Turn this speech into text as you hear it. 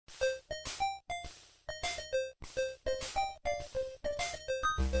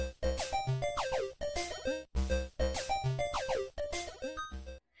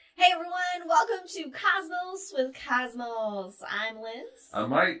with Cosmos. I'm Liz. I'm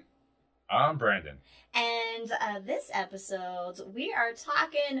Mike. I'm Brandon. And this episode, we are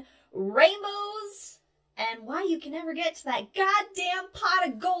talking rainbows and why you can never get to that goddamn pot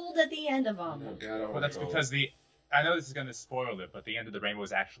of gold at the end of them. Oh, God, Well, that's because I know this is going to spoil it, but the end of the rainbow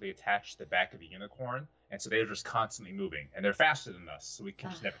is actually attached to the back of a unicorn, and so they're just constantly moving, and they're faster than us, so we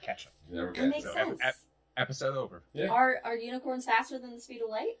can just never catch them. Never That makes So, sense. Episode over. Yeah. Are unicorns faster than the speed of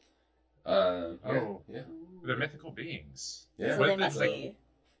light? Yeah. They're mythical beings. Yeah. So What they if must it's be.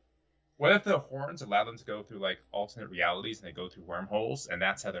 What if the horns allow them to go through like alternate realities and they go through wormholes, and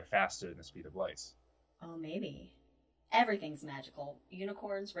that's how they're faster than the speed of light? Oh, maybe. Everything's magical.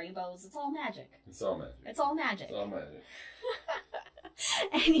 Unicorns, rainbows, it's all magic. It's all magic. It's all magic. It's all magic.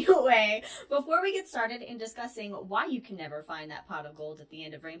 Anyway, before we get started in discussing why you can never find that pot of gold at the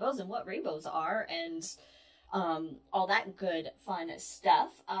end of rainbows and what rainbows are and all that good fun stuff,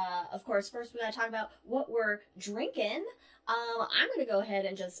 of course, first we gotta talk about what we're drinking. I'm gonna go ahead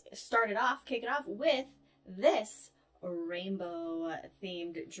and just kick it off with this rainbow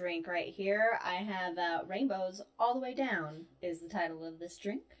themed drink right here. I have Rainbows All the Way Down is the title of this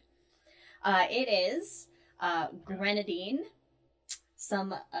drink. It is grenadine,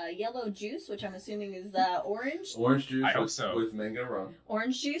 some yellow juice, which I'm assuming is orange. Orange juice I hope so. with mango rum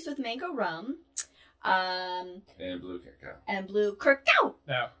Orange juice with mango rum. and blue cacao. And blue cacao.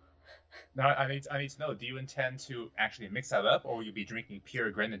 Now, I need to know, do you intend to actually mix that up, or will you be drinking pure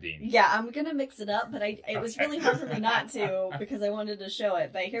grenadine? Yeah, I'm gonna mix it up, but it was really hard for me not to because I wanted to show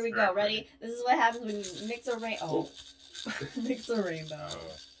it. But here we go. Ready? This is what happens when you mix a mix a rainbow.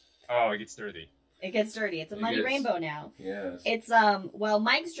 Oh, it gets dirty. It gets dirty. It's a muddy rainbow now. Yes. It's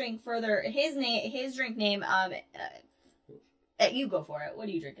Mike's drink further. His drink name. You go for it. What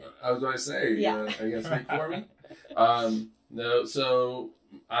are you drinking? I was going to say, Yeah. are you going to speak for me? No, so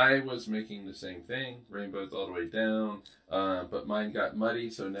I was making the same thing, rainbows all the way down, but mine got muddy,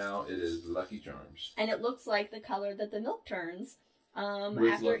 so now it is Lucky Charms. And it looks like the color that the milk turns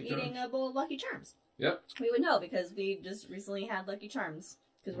With after Lucky eating Charms. a bowl of Lucky Charms. Yep. We would know because we just recently had Lucky Charms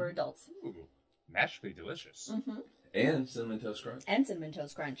because we're adults. Ooh, magically delicious. Mm-hmm. And Cinnamon Toast Crunch. And Cinnamon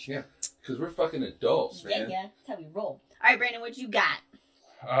Toast Crunch. Yeah, because we're fucking adults, man. Yeah. That's how we roll. All right, Brandon, what you got?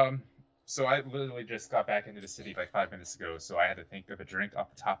 So I literally just got back into the city like 5 minutes ago, so I had to think of a drink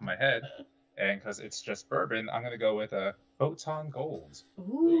off the top of my head. And because it's just bourbon, I'm going to go with a Photon Gold.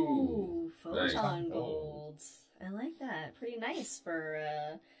 Ooh, nice. Photon Gold. I like that. Pretty nice for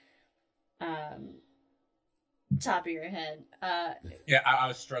top of your head. Yeah, I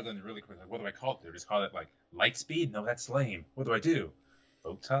was struggling really quick. Like, what do I call it? Do I just call it like light speed? No, that's lame. What do I do?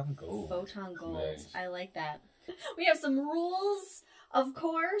 Photon Gold. Photon Gold. Nice. I like that. We have some rules, of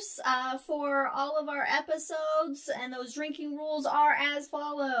course, for all of our episodes, and those drinking rules are as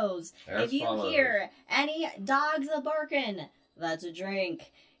follows. If you hear any dogs a barking, that's a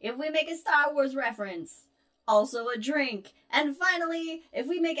drink. If we make a Star Wars reference, also a drink. And finally, if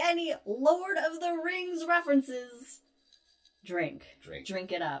we make any Lord of the Rings references, drink.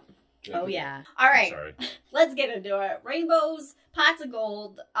 Drink it up. Drink Oh, it. yeah. All right. Sorry. Let's get into it. Rainbows, pots of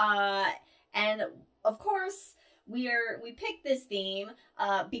gold, and of course we picked this theme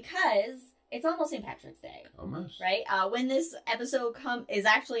because it's almost St. Patrick's Day, Almost. right? When this episode is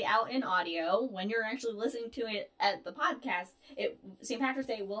actually out in audio, when you're actually listening to it at the podcast, St. Patrick's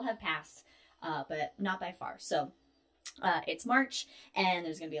Day will have passed, but not by far. So it's March, and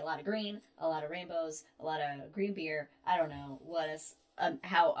there's gonna be a lot of green, a lot of rainbows, a lot of green beer. I don't know what us.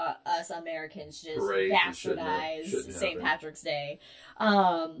 How us Americans just Parade bastardize shouldn't St. happen. Patrick's Day.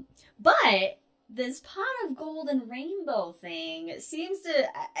 But this pot of gold and rainbow thing seems to,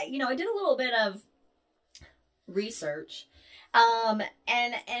 I did a little bit of research. And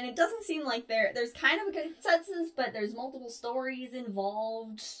it doesn't seem like there's kind of a consensus, but there's multiple stories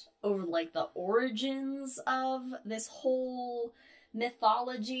involved over like the origins of this whole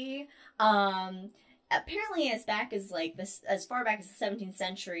mythology. Apparently as far back as the 17th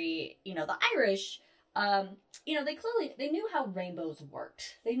century, the Irish, they knew how rainbows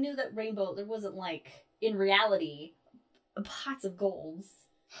worked. They knew that there wasn't like, in reality, pots of golds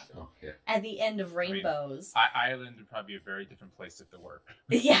Oh, yeah. at the end of rainbows. Ireland would probably be a very different place if there were.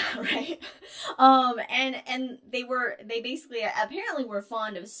 Yeah, right. And they basically apparently were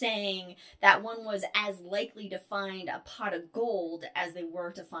fond of saying that one was as likely to find a pot of gold as they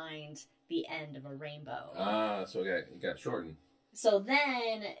were to find the end of a rainbow. So it got shortened. So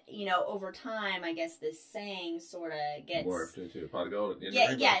then, over time, I guess this saying sort of gets Morphed into a pot of gold.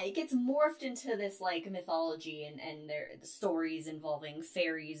 it gets morphed into this like mythology and the stories involving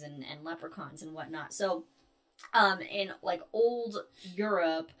fairies and leprechauns and whatnot. So in like old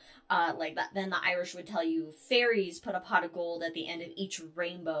Europe, like that, then the Irish would tell you fairies put a pot of gold at the end of each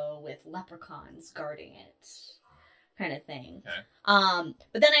rainbow with leprechauns guarding it, kind of thing. Okay.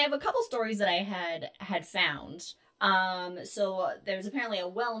 But then I have a couple stories that I had found. So there's apparently a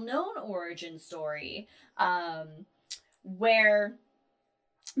well-known origin story, where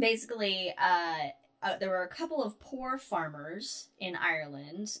basically, there were a couple of poor farmers in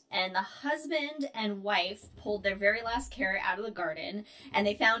Ireland, and the husband and wife pulled their very last carrot out of the garden, and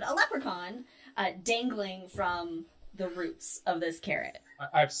they found a leprechaun dangling from the roots of this carrot.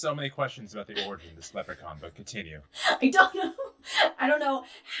 I have so many questions about the origin of this leprechaun, but continue. I don't know. I don't know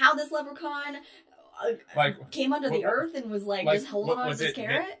how this leprechaun came under the earth and was just holding on to this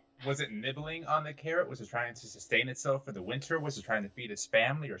carrot. Was it nibbling on the carrot? Was it trying to sustain itself for the winter? Was it trying to feed its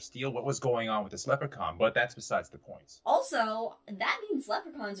family or steal? What was going on with this leprechaun? But that's besides the point. Also, that means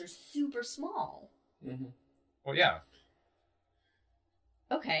leprechauns are super small. Mm-hmm. Well, yeah.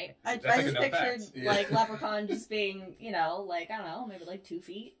 Okay. I That's just like pictured, fact. leprechaun just being, I don't know, maybe 2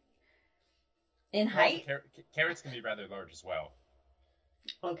 feet in Well, height. carrots can be rather large as well.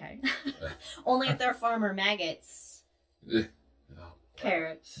 Okay. Only if they're farmer maggots. Oh.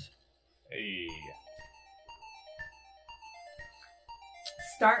 Carrots. Hey.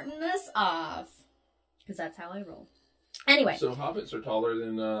 Starting us off, because that's how I roll. Anyway, So hobbits are taller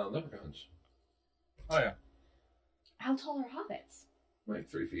than leprechauns, Oh, yeah. how tall are hobbits? like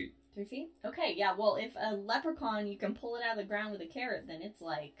 3 feet. 3 feet? Okay, yeah, well, if a leprechaun, you can pull it out of the ground with a carrot, then it's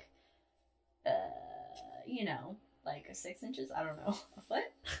like, like 6 inches? I don't know. A foot?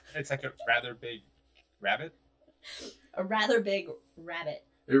 It's like a rather big rabbit. A rather big rabbit.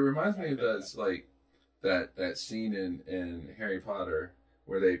 It reminds me of that scene in Harry Potter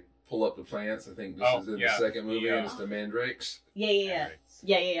where they pull up the plants. I think this is in the second movie, and it's the mandrakes. Yeah.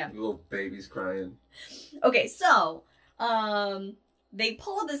 The little babies crying. Okay, so, they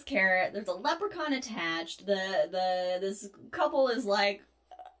pull this carrot, there's a leprechaun attached, this couple is like,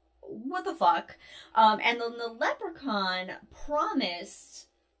 what the fuck? And then the leprechaun promised,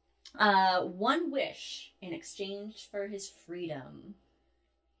 1 wish in exchange for his freedom.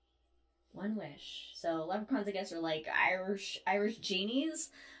 1 wish. So leprechauns, I guess, are like Irish genies.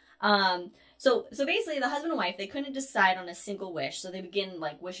 So basically, the husband and wife, they couldn't decide on a single wish, so they begin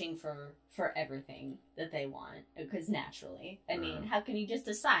wishing for everything that they want, because naturally, I mean, how can you just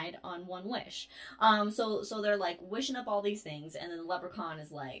decide on 1 wish? So they're wishing up all these things, and then the leprechaun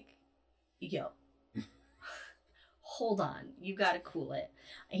is like, yo. Hold on, you gotta cool it.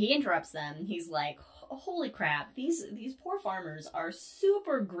 He interrupts them. He's like, holy crap, these poor farmers are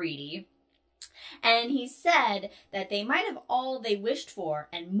super greedy. And he said that they might have all they wished for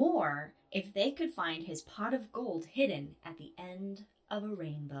and more if they could find his pot of gold hidden at the end of a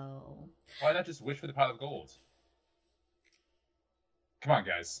rainbow. Why not just wish for the pot of gold? Come on,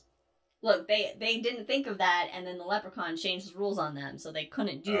 guys. Look, they didn't think of that, and then the leprechaun changed the rules on them, so they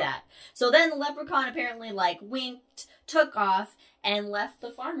couldn't do that. So then the leprechaun apparently winked, took off, and left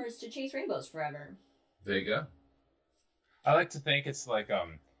the farmers to chase rainbows forever. There you go. I like to think it's like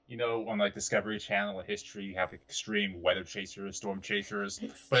on Discovery Channel or History, you have extreme weather chasers, storm chasers,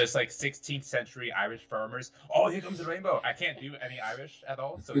 but it's 16th century Irish farmers. Oh, here comes the rainbow. I can't do any Irish at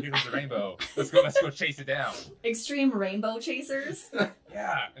all, so here comes the rainbow. Let's go chase it down. Extreme rainbow chasers.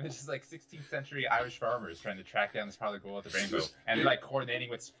 Yeah, and it's just 16th century Irish farmers trying to track down this pot of gold at the rainbow, and they're coordinating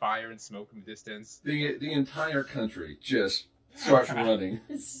with fire and smoke in the distance. The entire country just starts running.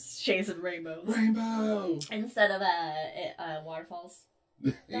 Chasing rainbows. Rainbow! Instead of waterfalls.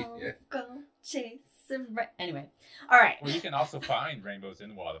 Yeah. Go chasing anyway. Alright. Well, you can also find rainbows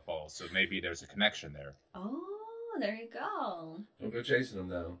in waterfalls, so maybe there's a connection there. Oh, there you go. Don't go chasing them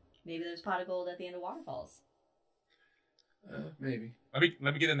now. Maybe there's pot of gold at the end of waterfalls. Maybe. Let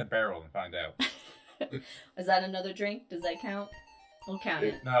me get in the barrel and find out. Is that another drink? Does that count? We'll count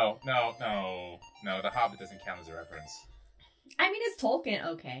it. No. The Hobbit doesn't count as a reference. I mean, it's Tolkien.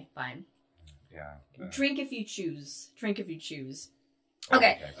 Okay, fine. Yeah. Drink if you choose.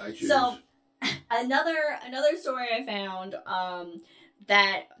 Okay, I choose. so another story I found,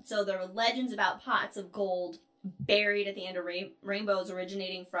 so there were legends about pots of gold buried at the end of rainbows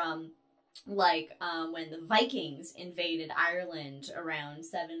originating from when the Vikings invaded Ireland around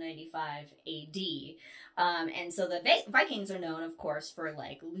 795 AD. And so the Vikings are known, of course, for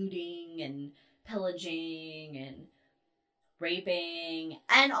looting and pillaging and raping,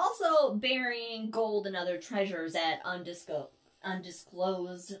 and also burying gold and other treasures at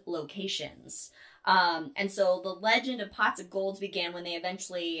undisclosed locations. And so the legend of pots of gold began when they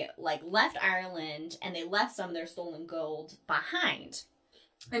eventually left Ireland, and they left some of their stolen gold behind.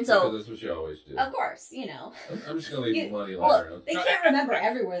 And so, because that's what you always do. of course, you know. I'm just gonna leave You- money Well, lying around. they can't remember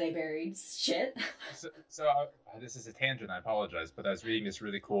everywhere they buried shit. So this is a tangent. I apologize, but I was reading this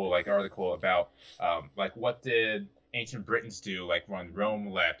really cool article about what did ancient Britons do when Rome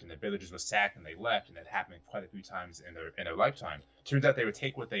left and the villagers were sacked and they left, and it happened quite a few times in their lifetime. Turns out they would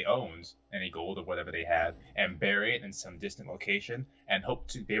take what they owned, any gold or whatever they had, and bury it in some distant location and hope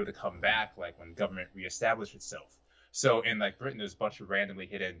to be able to come back when government reestablished itself. So in Britain, there's a bunch of randomly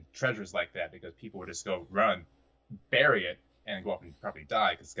hidden treasures like that because people would just go run, bury it, and go up and probably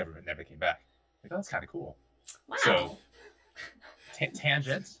die because the government never came back. That's kind of cool. Wow. So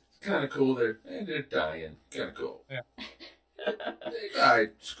tangents. Kind of cool. They're dying. Kind of cool. Yeah. They died.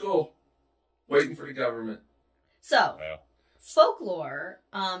 It's cool. Waiting for the government. So, Well, folklore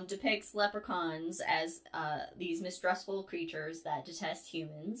depicts leprechauns as these mistrustful creatures that detest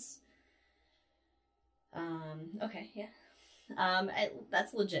humans. Okay, yeah.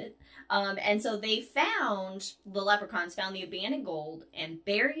 That's legit. And so the leprechauns found the abandoned gold and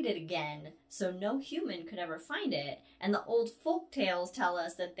buried it again so no human could ever find it. And the old folk tales tell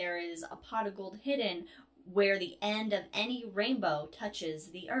us that there is a pot of gold hidden where the end of any rainbow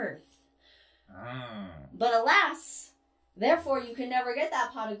touches the earth. But alas, therefore you can never get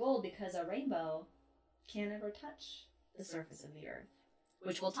that pot of gold because a rainbow can't ever touch the surface of the earth,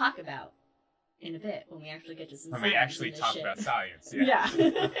 which we'll talk about in a bit when we actually get to some when science we actually in this talk shit. about science. Yeah.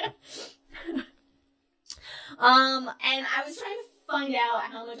 And I was trying to find out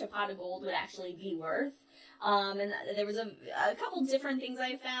how much a pot of gold would actually be worth. And there was a couple different things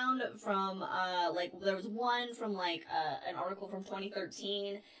I found from, there was one from, an article from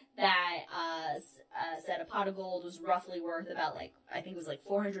 2013 that said a pot of gold was roughly worth about, I think it was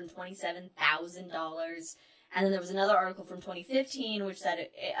 $427,000. And then there was another article from 2015 which said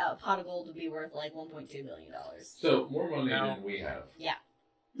a pot of gold would be worth $1.2 million. So more money than we have. Yeah.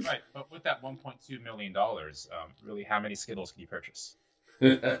 Right, but with that $1.2 million, really, how many Skittles can you purchase?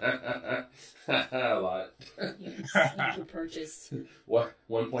 A lot. You could purchase What?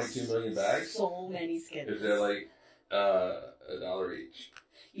 1.2 million bags? so many Skittles. Is there $1 each?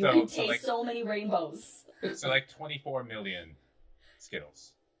 You So- could so, taste so many rainbows. So 24 million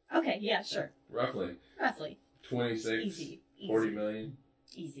Skittles. Okay, yeah, sure. Roughly Roughly. 26, Easy. 40 million,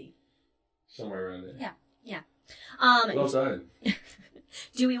 Easy. somewhere around there. Yeah. Well done.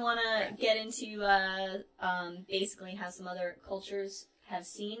 Do we want to get into basically how some other cultures have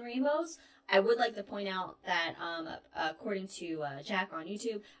seen rainbows? I would like to point out that according to Jack on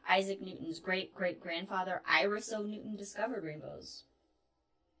YouTube, Isaac Newton's great-great-grandfather, Iris O. Newton, discovered rainbows.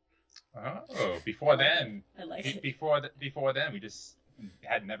 Oh, before then, I like it. before then, we just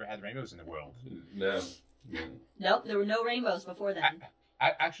never had rainbows in the world. No. Nope, there were no rainbows before then.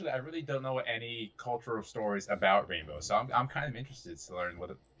 I really don't know any cultural stories about rainbows, so I'm kind of interested to learn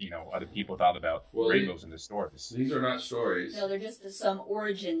what other people thought about rainbows in their stories. These are not stories. No, they're just some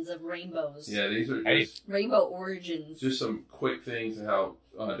origins of rainbows. Yeah, these are Hey. just, Rainbow origins. just some quick things and how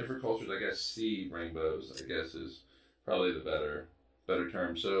different cultures, I guess, see rainbows, I guess, is probably the better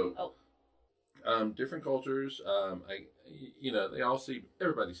term. So, different cultures,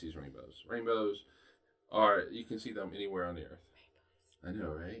 everybody sees rainbows. Rainbows you can see them anywhere on the earth. I know,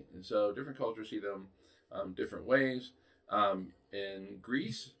 right? And so different cultures see them different ways. In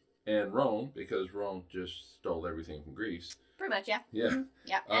Greece and Rome, because Rome just stole everything from Greece. Pretty much, yeah. Yeah. Mhm.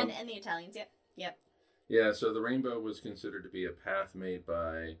 Yeah, and the Italians, yeah. Yep. Yeah, so the rainbow was considered to be a path made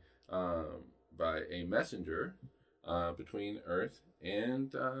by a messenger between Earth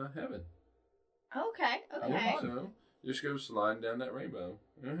and heaven. Okay. Yeah, so just go sliding down that rainbow.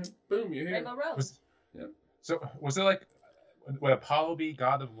 Boom, you're here. Rainbow Road. So was it would Apollo be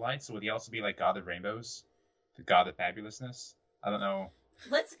god of lights, or would he also be god of rainbows, the god of fabulousness? I don't know.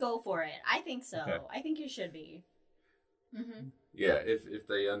 Let's go for it. I think so. Okay. I think you should be. Mm-hmm. Yeah, if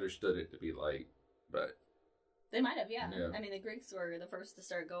they understood it to be light, but They might have, yeah. Yeah. I mean, the Greeks were the first to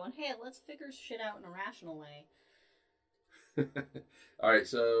start going, hey, let's figure shit out in a rational way. all right.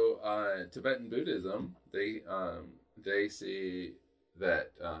 So Tibetan Buddhism, they see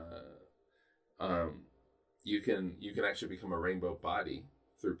that you can actually become a rainbow body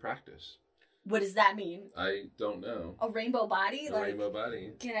through practice. What does that mean? I don't know. A rainbow body? A rainbow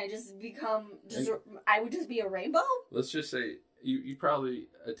body. Can I just become, I would just be a rainbow? Let's just say you probably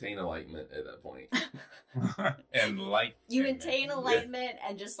attain enlightenment at that point. Enlightenment. You attain enlightenment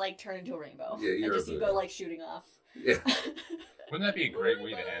and just turn into a rainbow. Yeah, you're and just a you Buddha. go shooting off. Yeah. Wouldn't that be a great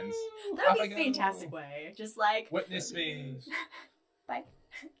way to end? That would Off be I a go. fantastic way. Just Witness me. bye.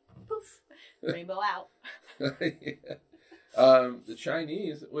 Poof. Rainbow out. Yeah. The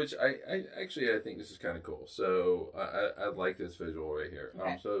Chinese, which I actually I think this is kind of cool. So I like this visual right here.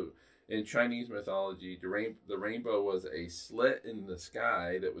 Okay. So in Chinese mythology, the rainbow was a slit in the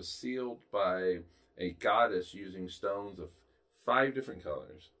sky that was sealed by a goddess using stones of 5 different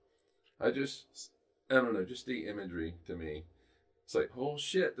colors. I don't know, just the imagery to me. It's like, oh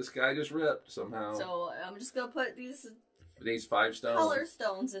shit, the sky just ripped somehow. So I'm just gonna put these 5 stones. color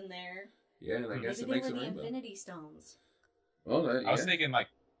stones in there. Yeah, and I guess Maybe it they makes were a the rainbow. Infinity Stones. Well, I was thinking like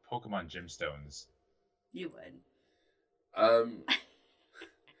Pokemon gemstones. You would.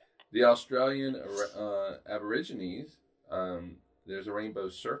 The Australian Aborigines, there's a rainbow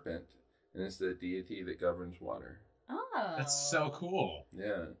serpent, and it's the deity that governs water. Oh. That's so cool.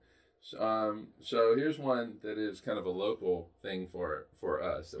 Yeah. So here's one that is kind of a local thing for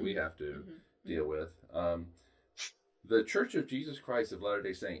us that we have to deal with. The Church of Jesus Christ of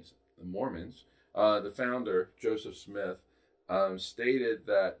Latter-day Saints, the Mormons, the founder, Joseph Smith, stated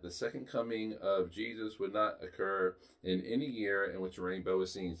that the second coming of Jesus would not occur in any year in which a rainbow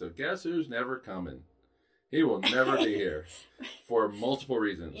is seen. So guess who's never coming? He will never be here for multiple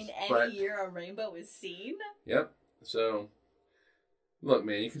reasons. In any year a rainbow is seen? Yep. So, look,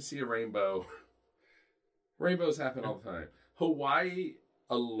 man, you can see a rainbow. Rainbows happen all the time. Hawaii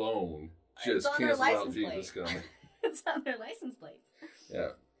alone just It's on their cancels out license Jesus plate. coming. It's on their license plates. Yeah.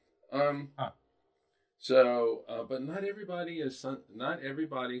 So, but not everybody not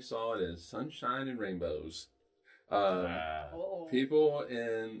everybody saw it as sunshine and rainbows. People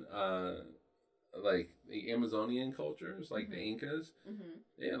in like the Amazonian cultures, like the Incas,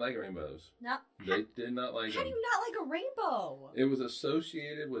 they didn't like rainbows. No. They did not like How them. do you not like a rainbow? It was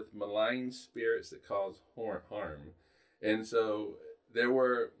associated with malign spirits that cause harm, and so there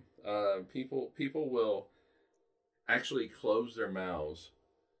were people will actually close their mouths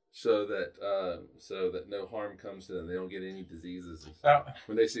so that no harm comes to them. They don't get any diseases and stuff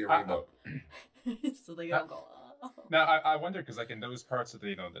when they see a rainbow. So they don't go. Oh. Now I wonder because like in those parts of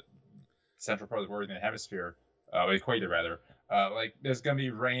the the central part of the northern hemisphere, the equator rather, like there's gonna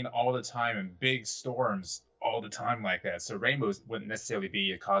be rain all the time and big storms all the time like that. So rainbows wouldn't necessarily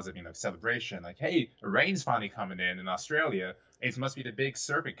be a cause of celebration. Like, hey, rain's finally coming in Australia. It must be the big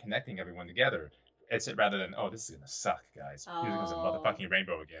serpent connecting everyone together. It's rather than, oh, this is gonna suck, guys. Here comes a motherfucking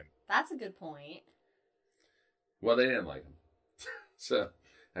rainbow again. That's a good point. Well, they didn't like them, so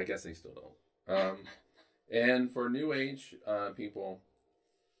I guess they still don't. And for New Age people,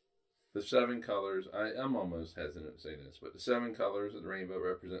 the 7 colors, I'm almost hesitant to say this, but the 7 colors of the rainbow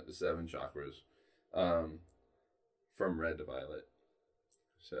represent the 7 chakras from red to violet.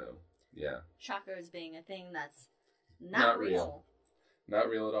 So, yeah. Chakras being a thing that's not real. Not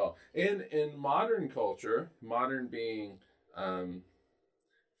real at all. And in modern culture, modern being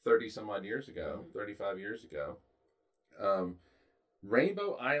 30 some odd years ago, 35 years ago,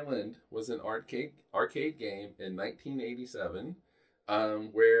 Rainbow Island was an arcade game in 1987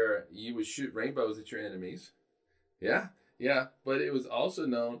 where you would shoot rainbows at your enemies. Yeah. But it was also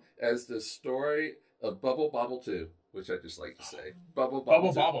known as the story of Bubble Bobble 2, which I just like to say. Bubble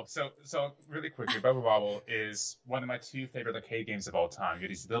Bobble. So really quickly, Bubble Bobble is one of my 2 favorite arcade games of all time. You have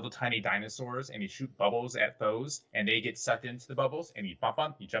these little tiny dinosaurs, and you shoot bubbles at foes, and they get sucked into the bubbles, and you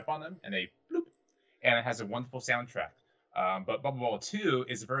jump on them, and they bloop. And it has a wonderful soundtrack. But Bubble Bobble 2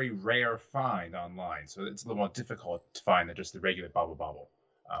 is a very rare find online, so it's a little more difficult to find than just the regular Bubble Bobble.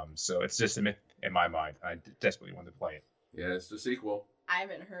 So it's just a myth in my mind. I desperately want to play it. Yeah, it's the sequel. I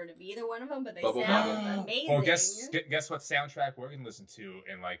haven't heard of either one of them, but they Bubble sound Bobble. amazing. Well, guess what soundtrack we're gonna listen to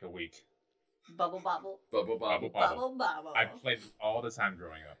in like a week? Bubble Bobble. Bubble Bobble. Bubble Bobble. I played it all the time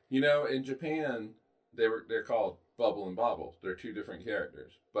growing up. You know, in Japan, they're called Bubble and Bobble. They're 2 different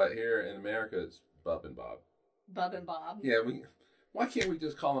characters. But here in America, it's Bub and Bob. Bub and Bob. Yeah, why can't we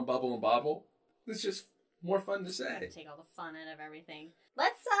just call them Bubble and Bobble? It's just more fun to say. Take all the fun out of everything.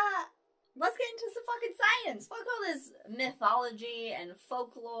 Let's get into some fucking science. Fuck all this mythology and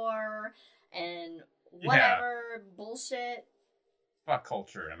folklore and whatever bullshit. Fuck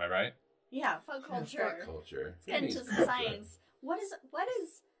culture, am I right? Yeah, fuck culture. Yeah, fuck culture. Let's get into some science. What is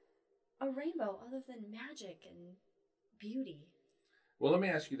a rainbow other than magic and beauty? Well, let me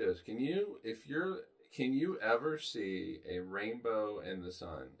ask you this: Can you ever see a rainbow and the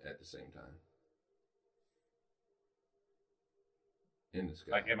sun at the same time in the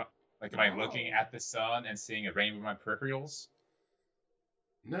sky? Am I looking at the sun and seeing a rainbow in my peripherals?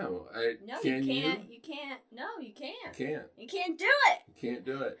 No, No, you can't. You can't. No, you can't. Can't. You can't do it. You can't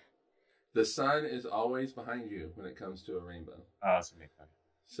do it. The sun is always behind you when it comes to a rainbow. Oh, that's me.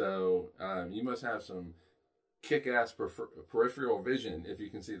 So you must have some kick-ass peripheral vision if you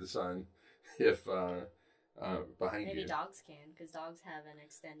can see the sun. If behind Maybe you. dogs can, because dogs have an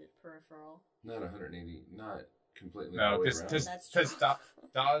extended peripheral. Not 180, not completely. No, all the way because around. That's true.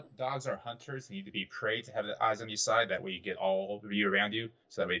 dogs are hunters. They need to be prey to have the eyes on your side. That way you get all the view around you,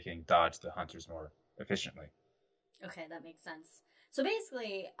 so that way you can dodge the hunters more efficiently. Okay, that makes sense. So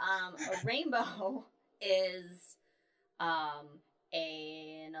basically, a rainbow is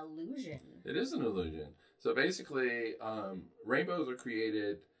an illusion. It is an illusion. So basically, rainbows are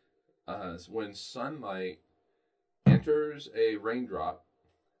created when sunlight enters a raindrop.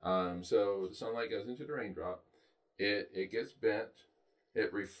 So the sunlight goes into the raindrop. It gets bent.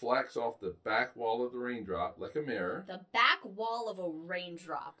 It reflects off the back wall of the raindrop like a mirror. The back wall of a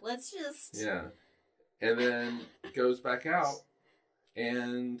raindrop. Let's just... Yeah. And then it goes back out,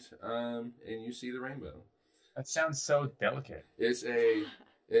 and you see the rainbow. That sounds so delicate. It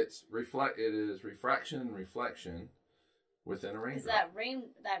is refraction and reflection within a Because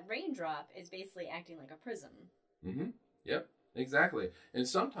raindrop. that raindrop is basically acting like a prism. Mm-hmm. Yep. Exactly. And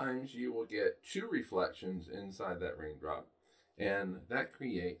sometimes you will get two reflections inside that raindrop, and that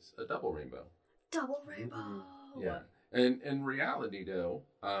creates a double rainbow. Double rainbow. Yeah. And in reality, though,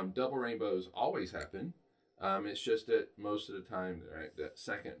 double rainbows always happen. It's just that most of the time, right, that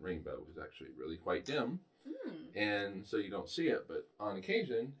second rainbow is actually really quite dim, and so you don't see it. But on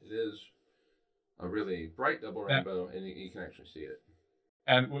occasion, it is a really bright double rainbow, and you can actually see it.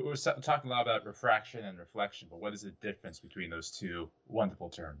 And we're talking a lot about refraction and reflection, but what is the difference between those two wonderful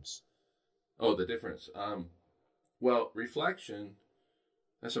terms? Oh, the difference. Well, reflection,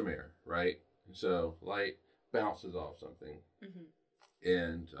 that's a mirror, right? So light bounces off something,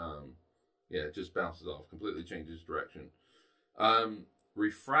 and it just bounces off, completely changes direction.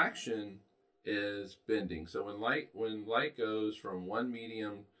 Refraction is bending. So when light goes from one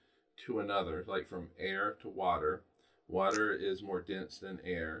medium to another, like from air to water is more dense than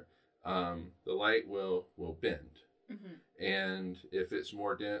air. The light will bend, and if it's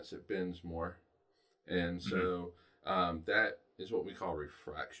more dense, it bends more, and so that is what we call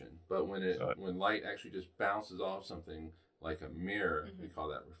refraction. But when light actually just bounces off something like a mirror, we call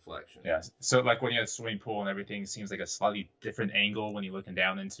that reflection. Yeah. So like when you have a swimming pool and everything seems like a slightly different angle when you're looking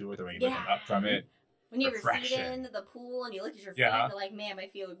down into it or when you're looking up from it. When you have your feet in the pool and you look at your feet, you're like, man, my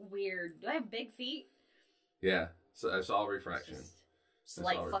feet look weird. Do I have big feet? Yeah. So it's all refraction. Just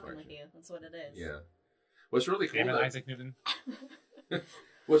light fucking with you. That's what it is. Yeah. What's really cool, Damon Isaac Newton.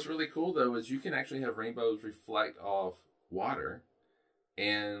 What's really cool though is you can actually have rainbows reflect off water,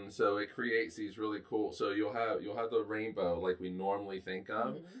 and so it creates these really cool. So you'll have the rainbow like we normally think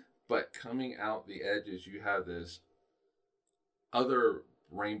of, but coming out the edges, you have this other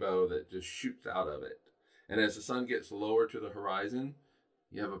rainbow that just shoots out of it. And as the sun gets lower to the horizon,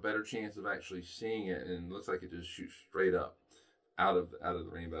 you have a better chance of actually seeing it, and it looks like it just shoots straight up out of the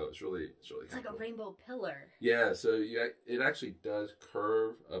rainbow. It's really it's like cool. A rainbow pillar. Yeah, so it actually does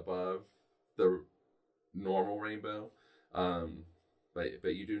curve above the normal rainbow, but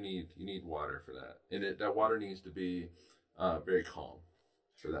you need water for that, and that water needs to be very calm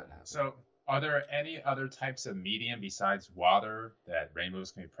for that to happen. So, are there any other types of medium besides water that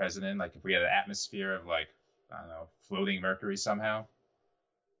rainbows can be present in? Like if we had an atmosphere of like, I don't know, floating mercury somehow?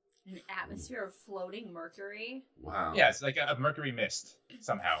 An atmosphere of floating mercury? Wow. Yeah, it's like a mercury mist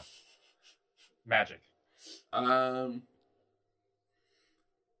somehow. Magic. Yes.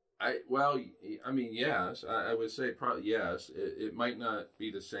 I would say probably yes. It might not be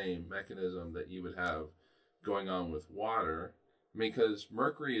the same mechanism that you would have going on with water. I mean, because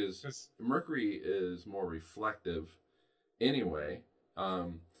mercury is more reflective anyway.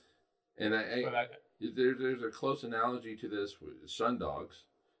 There's a close analogy to this with sundogs.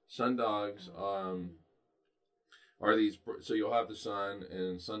 Sundogs are these. So you'll have the sun,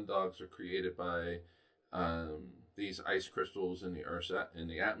 and sundogs are created by these ice crystals in the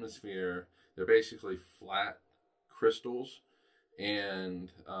atmosphere. They're basically flat crystals, and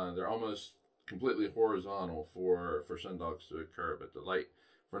they're almost completely horizontal for sundogs to occur. But the light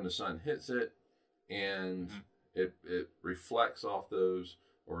from the sun hits it, and it reflects off those,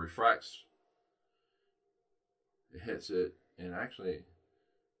 or refracts. It hits it, and it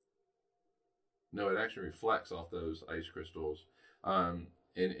actually reflects off those ice crystals, and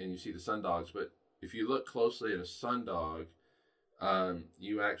you see the sundogs. But if you look closely at a sundog,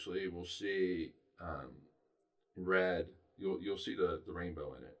 you actually will see red. You'll see the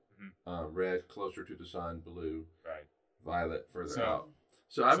rainbow in it. Red closer to the sun, blue, right, violet further out.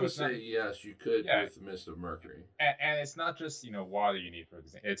 So I would say yes, you could with the mist of mercury. And it's not just water you need, for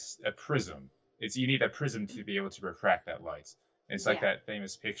example. It's a prism. You need a prism to be able to refract that light. It's like that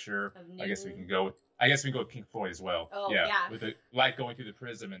famous picture. I guess we can go with Pink Floyd as well. Oh, yeah. With the light going through the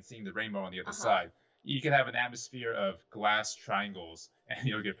prism and seeing the rainbow on the other side. you can have an atmosphere of glass triangles, and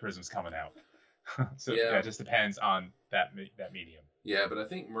you'll get prisms coming out. So Yeah. it just depends on that medium. Yeah, but I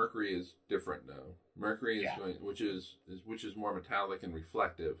think Mercury is different though. Mercury is Yeah. going, which is more metallic and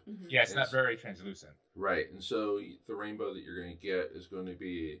reflective. Mhm. Yeah, it's not It's- very translucent. Right, and so the rainbow that you're going to get is going to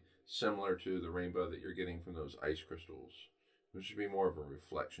be similar to the rainbow that you're getting from those ice crystals, which should be more of a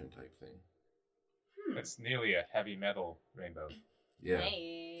reflection type thing. It's nearly a heavy metal rainbow. Yeah,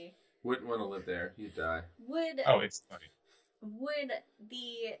 Hey. wouldn't want to live there. You'd die. Would Oh, it's funny.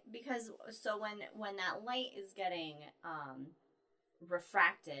 because so when that light is getting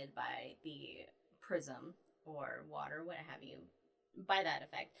refracted by the prism or water, what have you, by that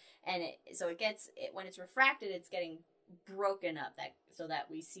effect, and when it's refracted, it's getting broken up so that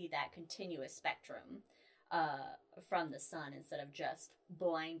we see that continuous spectrum from the sun instead of just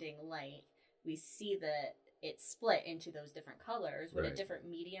blinding light. We see that it's split into those different colors. Would a Right. different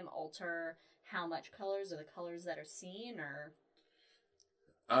medium alter how much colors or the colors that are seen, or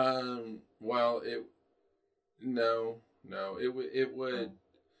Well,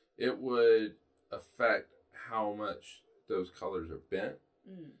 it would affect how much those colors are bent.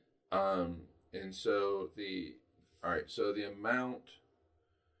 And so the amount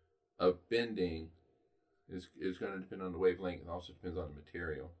of bending is going to depend on the wavelength, and also depends on the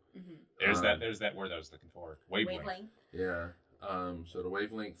material. There's that word I was looking for. Wavelength. Yeah. So the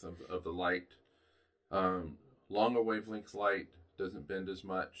wavelength of the light, longer wavelength light doesn't bend as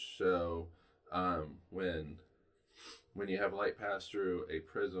much. So when you have light pass through a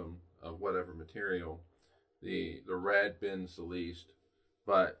prism of whatever material, the red bends the least,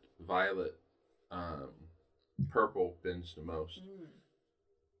 but violet, purple bends the most.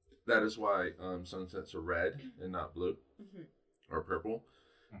 That is why sunsets are red and not blue or purple.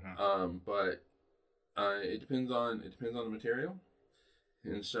 But it depends on the material,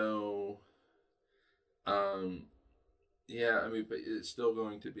 and so yeah, I mean, but it's still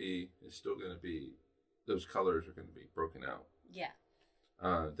going to be those colors are going to be broken out. yeah.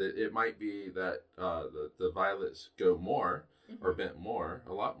 That it might be that the violets go more or bent more,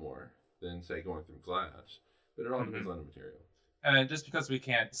 a lot more than say going through glass, but it all depends on the material. And just because we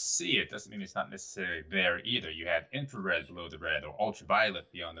can't see it doesn't mean it's not necessarily there either. You have infrared below the red or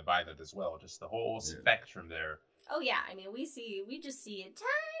ultraviolet beyond the violet as well. Just the whole spectrum there. Oh yeah, I mean we just see a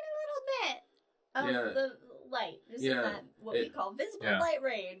tiny little bit of the light. Just in that we call visible light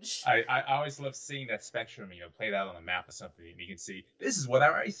range. I always love seeing that spectrum, played out on a map or something, and you can see, this is what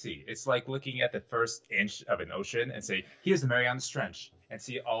I see. It's like looking at the first inch of an ocean and say, here's the Marianas Trench, and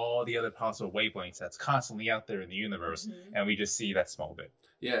see all the other possible wavelengths that's constantly out there in the universe, and we just see that small bit.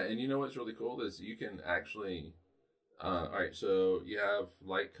 Yeah, and you know what's really cool is you can actually, all right, so you have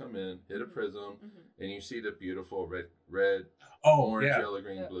light come in, hit a prism, and you see the beautiful red, orange, yellow,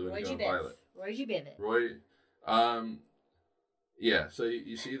 green, blue, and violet. Roy G. Bivet. Roy, yeah. So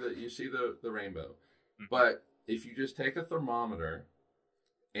you see the rainbow, but if you just take a thermometer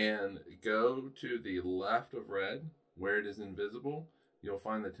and go to the left of red where it is invisible, you'll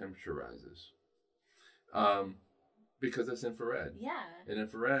find the temperature rises. Because it's infrared. Yeah. And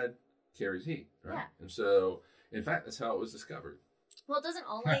infrared carries heat, right? Yeah. And so, in fact, that's how it was discovered. Well, it doesn't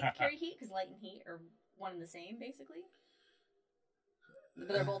all light carry heat because light and heat are one and the same, basically. But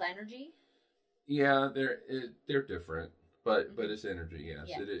they're both energy. Yeah, they're different, but it's energy. Yes,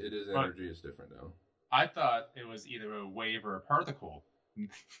 Yeah. it is energy. It's different though. I thought it was either a wave or a particle.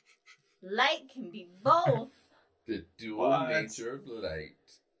 Light can be both. The dual nature of light.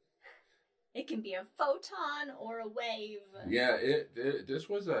 It can be a photon or a wave. Yeah, this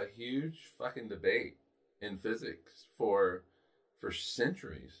was a huge fucking debate in physics for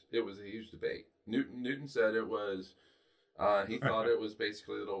centuries. It was a huge debate. Newton said it was. He thought it was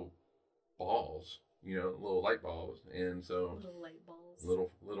basically little balls, little light balls, and so Little light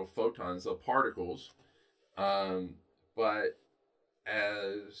balls. little photons, so particles. But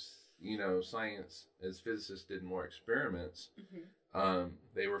as science, as physicists did more experiments,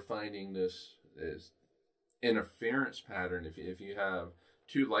 they were finding this interference pattern. If you have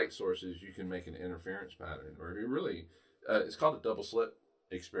two light sources, you can make an interference pattern. Or if you really, it's called a double slit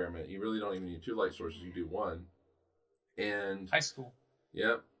experiment. You really don't even need two light sources. You do one. And high school.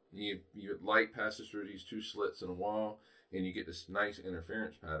 Yep. You light passes through these two slits in a wall, and you get this nice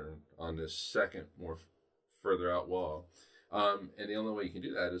interference pattern on this second, more further out wall. And the only way you can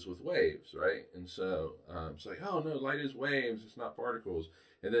do that is with waves, right? And so it's like, oh no, light is waves, it's not particles.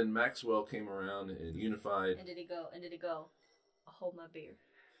 And then Maxwell came around and unified. And did he go? I'll hold my beer.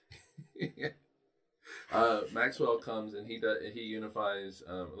 Maxwell comes and he unifies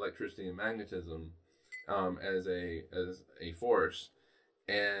electricity and magnetism as a force,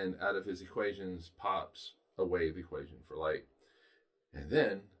 and out of his equations pops a wave equation for light. And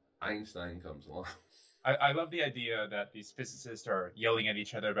then Einstein comes along. I love the idea that these physicists are yelling at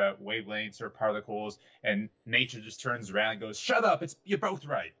each other about wavelengths or particles, and nature just turns around and goes, "Shut up! You're both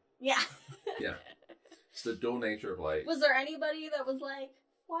right." Yeah. Yeah. It's the dual nature of light. Was there anybody that was like,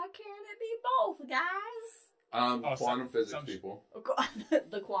 why can't it be both, guys? Quantum physics people.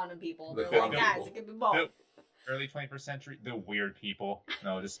 The quantum people. The They're quantum like, guys, people. it could be both. Nope. Early 21st century, the weird people.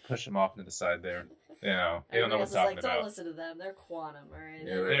 No, just push them off to the side there. You know, they don't know what's talking Don't about. listen to them. They're quantum, alright?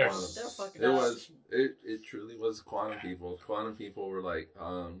 Yeah, They're quantum. They're fucking It up. was. It truly was quantum people. Quantum people were like,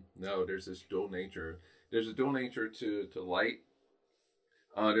 no, there's this dual nature. There's a dual nature to light.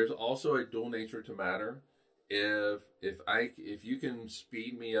 There's also a dual nature to matter. If you can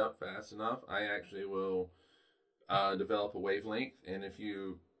speed me up fast enough, I actually will develop a wavelength. And if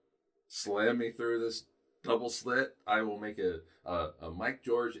you slam me through this double slit, I will make a Mike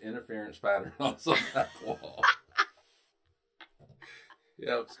George interference pattern on that wall.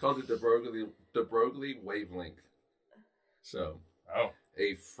 Yeah, it's called the de Broglie wavelength. So,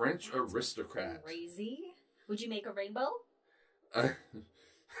 a French aristocrat. Crazy. Would you make a rainbow?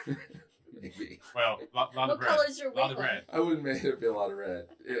 Maybe. Well, lot What of red. color's your Lot of wavelength? red. I wouldn't make it be a lot of red.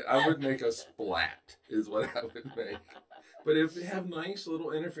 I would make a splat, is what I would make. But if you have nice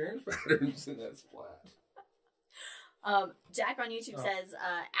little interference patterns, then that's splat. Jack on YouTube says,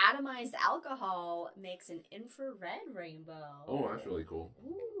 atomized alcohol makes an infrared rainbow. Oh, that's really cool.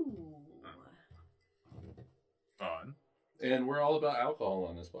 Ooh. Fun. And we're all about alcohol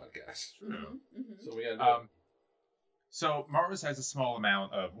on this podcast. True. Mm-hmm. So we got to So Mars has a small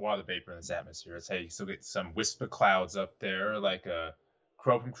amount of water vapor in its atmosphere. It's how you still get some wisp of clouds up there, like a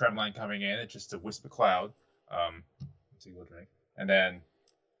crow from Kremlin coming in. It's just a wisp of cloud. Let's see, we'll drink. And then,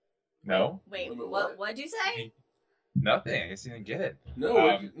 no? Wait, Wait, what? what'd you say? Nothing. I guess you didn't get it.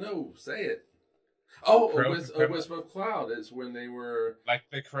 No, say it. Oh, Crow- a wisp of cloud is when they were... Like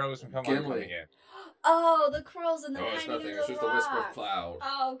the crows from Kremlin Gimli. coming in. Oh, the crows and the No, it's tiny nothing. little It's just a wisp of rock. cloud.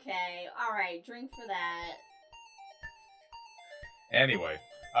 Okay, alright, drink for that. Anyway,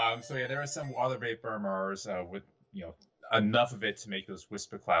 so yeah, there is some water vapor on Mars with, enough of it to make those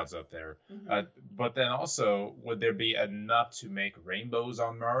wisp of clouds up there. Mhm. But then also, would there be enough to make rainbows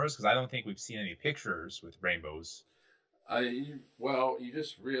on Mars? Because I don't think we've seen any pictures with rainbows. You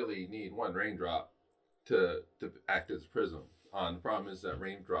just really need one raindrop to act as a prism. The problem is that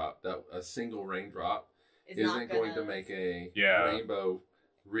a single raindrop It's not isn't going to make a rainbow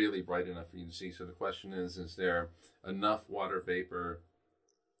really bright enough for you to see. So the question is there enough water vapor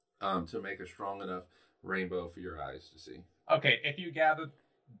to make a strong enough rainbow for your eyes to see? Okay, if you gathered,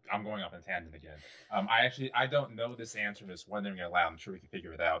 I'm going off on a tangent again. I don't know this answer. I'm just wondering out loud. I'm sure we can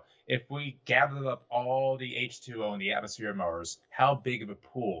figure it out. If we gathered up all the H2O in the atmosphere of Mars, how big of a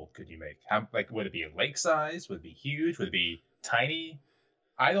pool could you make? Would it be a lake size? Would it be huge? Would it be tiny?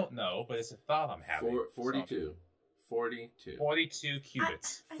 I don't know, but it's a thought I'm having. 42. 42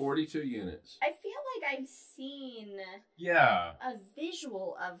 cubits. 42 units. I feel like I've seen Yeah. a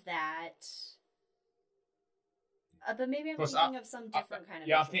visual of that. But maybe I'm Plus, thinking of some different kind of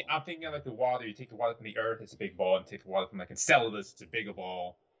Yeah, visual. I'm thinking of like the water. You take the water from the Earth, it's a big ball, and take the water from like Enceladus, it's a bigger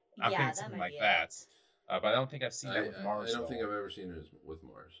ball. I'm thinking something like that. But I don't think I've seen that with Mars. I don't think I've ever seen it with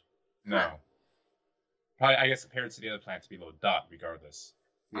Mars. No. Huh. Probably, I guess compared to the other planets, it'd be a little dot regardless.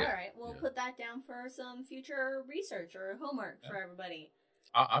 Yeah. Alright, we'll put that down for some future research or homework for everybody.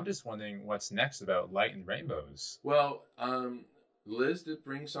 I'm just wondering what's next about light and rainbows. Well, Liz did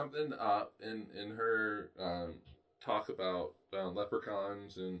bring something up in her talk about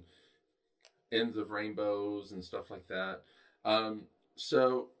leprechauns and ends of rainbows and stuff like that.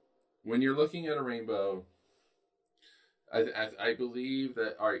 So when you're looking at a rainbow, I believe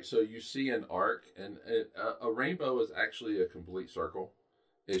that, all right, so you see an arc, and a rainbow is actually a complete circle.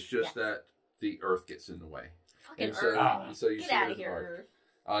 It's just that the Earth gets in the way. Fucking And Earth. so you Get see out it of as an here, arc.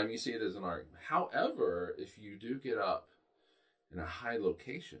 Earth. You see it as an arc. However, if you do get up in a high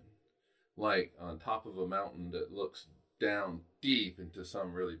location, like on top of a mountain that looks down deep into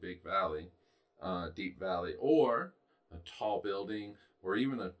some really big valley, deep valley, or a tall building, or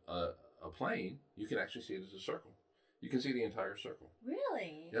even a plane, you can actually see it as a circle. You can see the entire circle.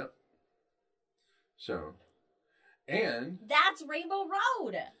 Really? Yep. So, and That's Rainbow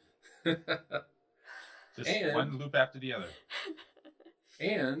Road! Just And- one loop after the other.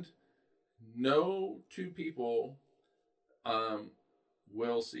 and no two people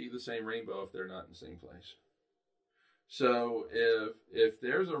will see the same rainbow if they're not in the same place. So if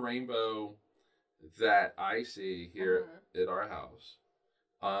there's a rainbow that I see here at our house,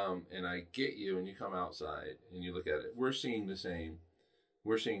 and I get you and you come outside and you look at it, we're seeing the same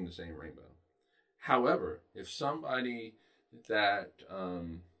we're seeing the same rainbow. However, if somebody that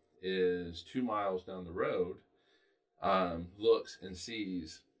is 2 miles down the road looks and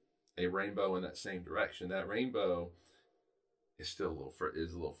sees a rainbow in that same direction, that rainbow is still a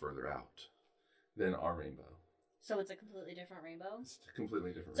little further out than our rainbow. So it's a completely different rainbow? It's a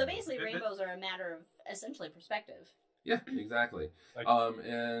completely different So rainbow. basically rainbows are a matter of essentially perspective. Yeah, exactly. Like- All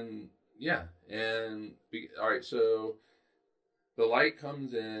right, so the light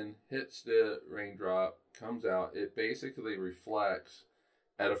comes in, hits the raindrop, comes out. It basically reflects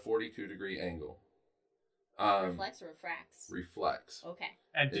at a 42-degree angle. Reflects or refracts? Reflects. Okay.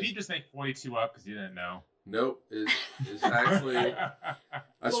 And did you just make 42 up because you didn't know? Nope, it's actually,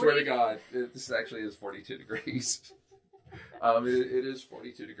 I swear to God, this actually is 42 degrees. It is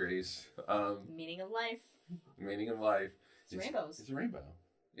 42 degrees. Meaning of life. Meaning of life. It's rainbows. It's a rainbow.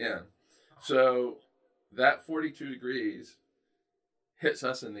 Yeah. So that 42 degrees hits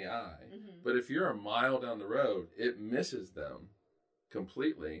us in the eye. Mm-hmm. But if you're a mile down the road, it misses them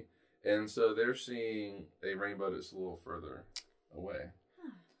completely. And so they're seeing a rainbow that's a little further away.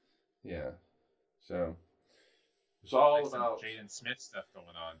 Huh. Yeah. So it's all Like some about Jaden Smith stuff going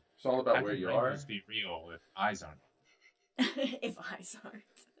on. it's all about How where can you are. rainbows be real if eyes aren't? If eyes aren't.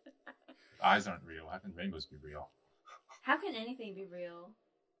 Eyes aren't real. How can rainbows be real? How can anything be real?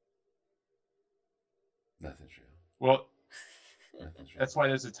 Nothing's real. Well, Nothing's real. that's why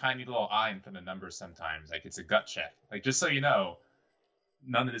there's a tiny little eye in front of numbers sometimes. Like, it's a gut check. Like, just so you know,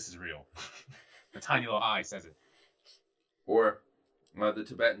 none of this is real. The tiny little eye says it. Or the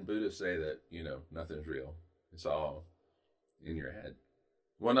Tibetan Buddhists say that, nothing's real. It's all in your head.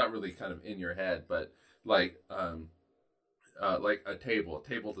 Well, not really kind of in your head, but like a table. A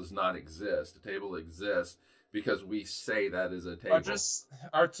table does not exist. A table exists because we say that is a table.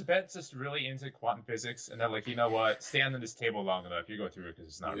 Are Tibetans just really into quantum physics? And they're like, you know what? Stand on this table long enough. You go through it because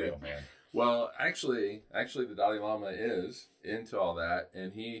it's not Yeah. real, man. Well, actually, the Dalai Lama is into all that,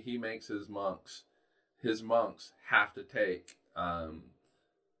 and he makes his monks have to take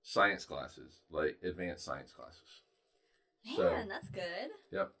science classes, like advanced science classes. Man, So- that's good.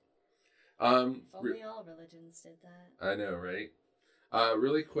 Yep. If only all religions did that. I know, right?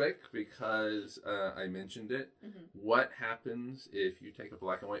 Really quick, because I mentioned it. Mhm. What happens if you take a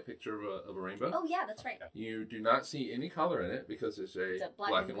black and white picture of a rainbow? Oh, yeah, that's right. You do not see any color in it because it's It's a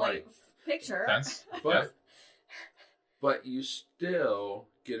black and white picture. Sense? But but you still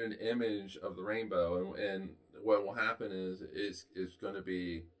get an image of the rainbow, and what will happen is going to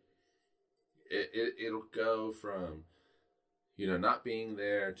be it'll go from not being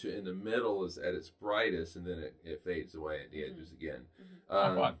there to in the middle is at its brightest, and then it fades away at the edges again.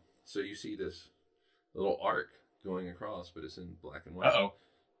 Oh, fun. So you see this little arc going across, but it's in black and white. Uh-oh.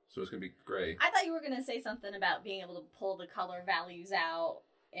 So it's gonna be gray. I thought you were going to say something about being able to pull the color values out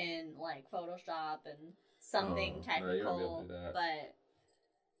in, like, Photoshop and something no, you won't be able technical, to do that. but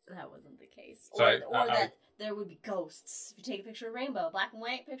that wasn't the case. So or that there would be ghosts. If you take a picture of rainbow, black and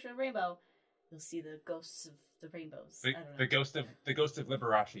white picture of rainbow, you'll see the ghosts of the rainbows. I don't know. The ghost of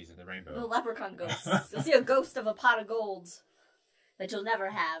Liberace's in the The rainbow. leprechaun ghosts. You'll see a ghost of a pot of gold that you'll never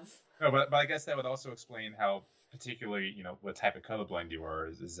have. No, but I guess that would also explain how, particularly, what type of colorblind you are.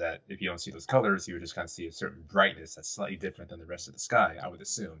 Is that if you don't see those colors, you would just kind of see a certain brightness that's slightly different than the rest of the sky, I would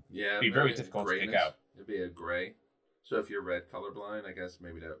assume. Yeah, It'd be very maybe difficult to pick grayness. out. It'd be a gray. So if you're red colorblind, I guess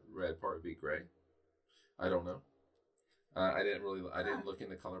maybe that red part would be gray. I don't know. I didn't look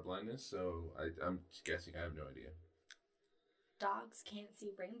into color blindness, so I'm guessing. I have no idea. Dogs can't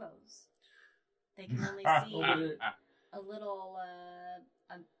see rainbows. They can only Oh, see but it- a little,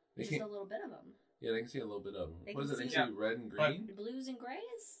 They just a can, little bit of them. yeah, they can see a little bit of them. They What is can it? They see- see red and green. Blues and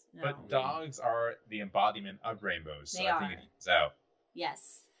grays? No. But dogs are the embodiment of rainbows, so They I think are. it evens out.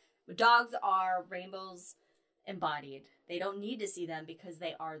 Yes. Dogs are rainbows embodied. They don't need to see them because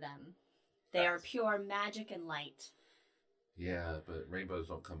they are them. They are pure magic and light. Yeah, but rainbows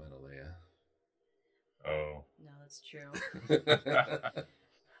don't come out of Oh. No, that's true. Leia.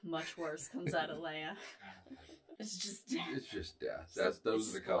 Much worse comes out of Leia. It's just It's just death. it's Those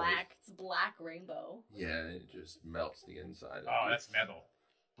are the just colors. black. It's black rainbow. Yeah, it just melts the inside. Oh, that's metal.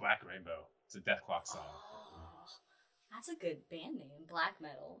 Black Rainbow. It's a Death Clock song. Oh, that's a good band name. Black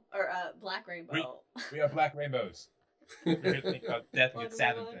metal or Black Rainbow. We are Black Rainbows. We're gonna think about death and Welcome,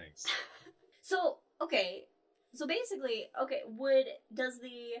 sad everyone. things. So okay, so basically, does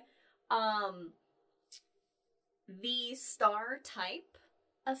the star type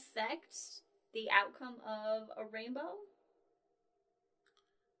affect the outcome of a rainbow?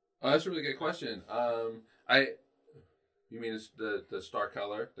 Oh, that's a really good question. You mean it's the star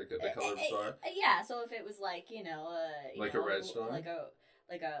color, the color of the star? Yeah. So if it was like Like a red star? like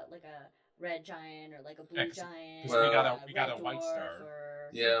a red giant or like a blue giant. Well, we got a white dwarf star. or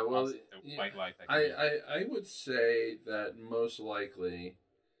Yeah, well, Also, the white light that I would say that most likely,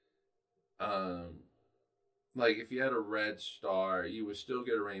 like if you had a red star, you would still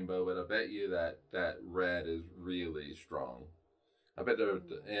get a rainbow, but I bet you that red is really strong. I bet there,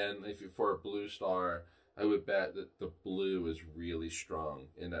 and if you for a blue star, I would bet that the blue is really strong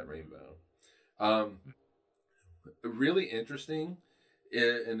in that rainbow. Really interesting,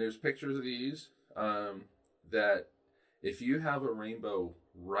 and there's pictures of these, that if you have a rainbow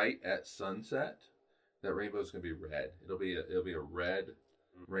right at sunset, that rainbow is going to be red. It'll be a red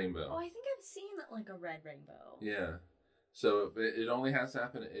rainbow. Oh, I think I've seen like a red rainbow. Yeah. So it only has to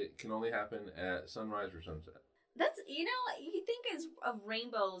happen. It can only happen at sunrise or sunset. That's, you think of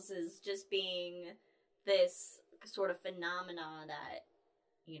rainbows as just being this sort of phenomena that,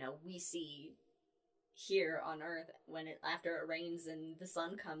 we see here on Earth after it rains and the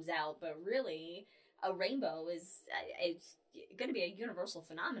sun comes out, but really a rainbow it's going to be a universal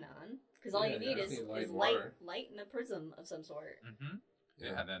phenomenon because all you need is light in a prism of some sort. Mm-hmm.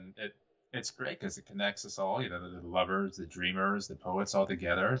 Yeah, and then it's great because it connects us all, the lovers, the dreamers, the poets all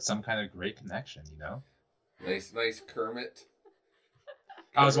together. It's some kind of great connection, Nice Kermit.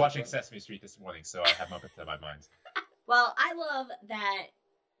 I was watching Sesame Street this morning, so I have Muppets in my mind. Well, I love that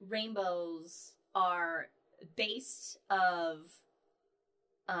rainbows are based of,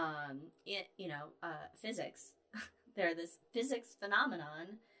 physics. They're this physics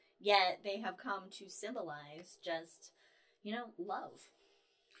phenomenon, yet they have come to symbolize just, love.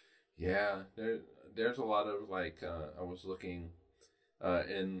 Yeah, there's a lot of I was looking,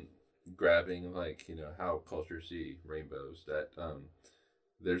 in grabbing how cultures see rainbows. That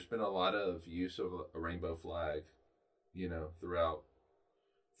there's been a lot of use of a rainbow flag,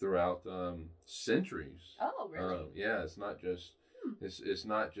 throughout centuries. Oh, really? Yeah, it's not just it's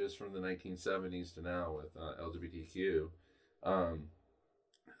not just from the 1970s to now with LGBTQ.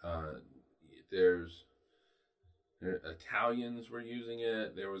 There's Italians were using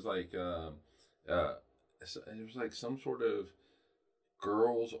it. There was some sort of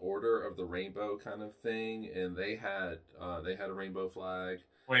girls' order of the rainbow kind of thing, and they had a rainbow flag.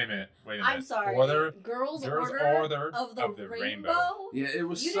 Wait a minute. I'm sorry. Girls' order of the rainbow? Yeah, it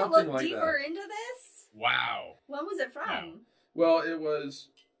was you something didn't look like deeper that. into this? Wow. When was it from? Wow. Well,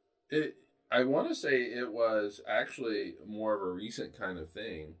 I want to say it was actually more of a recent kind of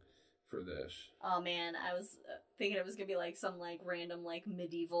thing for this. Oh man, I was thinking it was gonna be some random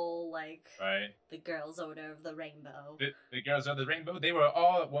medieval right. The girls' order of the rainbow. The girls of the rainbow, they were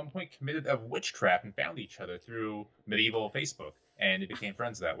all at one point committed of witchcraft and found each other through medieval Facebook, and they became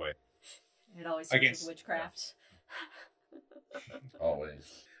friends that way. It always starts with witchcraft. Yeah.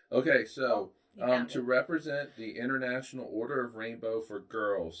 Always. Okay, so to represent the International Order of Rainbow for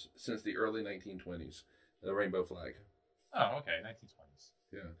Girls since the early 1920s, the rainbow flag. Oh, okay, 1920s.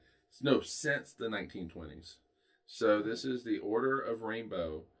 Yeah. No, since the 1920s. So this is the Order of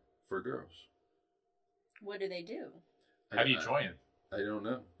Rainbow for Girls. What do they do? How do you join? I don't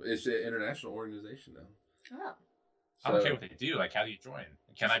know. It's an international organization now. Oh. I don't care what they do. How do you join?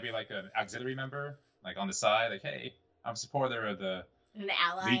 Can I be an auxiliary member? On the side? Hey, I'm a supporter of the an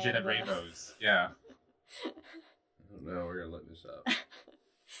ally Legion of Rainbows. Yeah. I don't know. We're going to look this up.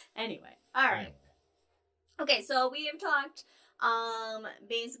 Anyway. All right. Okay, so we have talked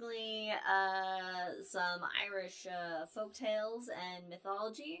basically some Irish folk tales and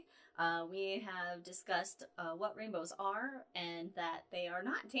mythology. We have discussed what rainbows are and that they are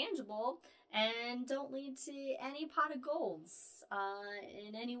not tangible and don't lead to any pot of golds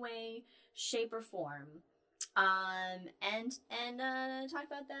in any way, shape, or form. And talk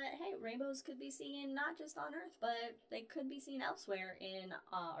about that. Hey, rainbows could be seen not just on Earth, but they could be seen elsewhere in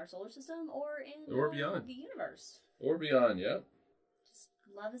our solar system or in beyond the universe. Or beyond, yeah. Just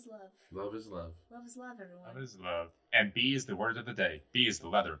love is love. Love is love. Love is love, everyone. Love is love. And B is the word of the day. B is the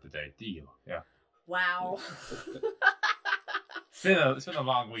letter of the day. D. Yeah. Wow. It's been a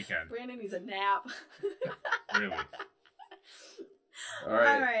long weekend. Brandon needs a nap. Really. All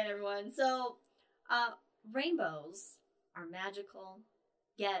right. All right, everyone. So, rainbows are magical,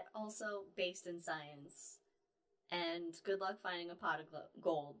 yet also based in science. And good luck finding a pot of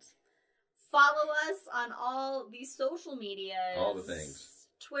gold. Follow us on all the social medias. All the things.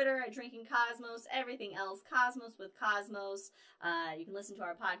 Twitter at Drinking Cosmos, everything else, Cosmos with Cosmos. You can listen to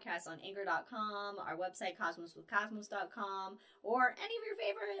our podcast on Anchor.com, our website, cosmoswithcosmos.com, or any of your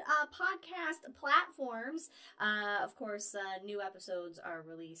favorite podcast platforms. Of course, new episodes are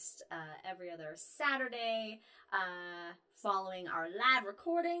released every other Saturday, following our live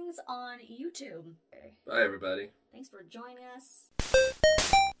recordings on YouTube. Bye, everybody. Thanks for joining us.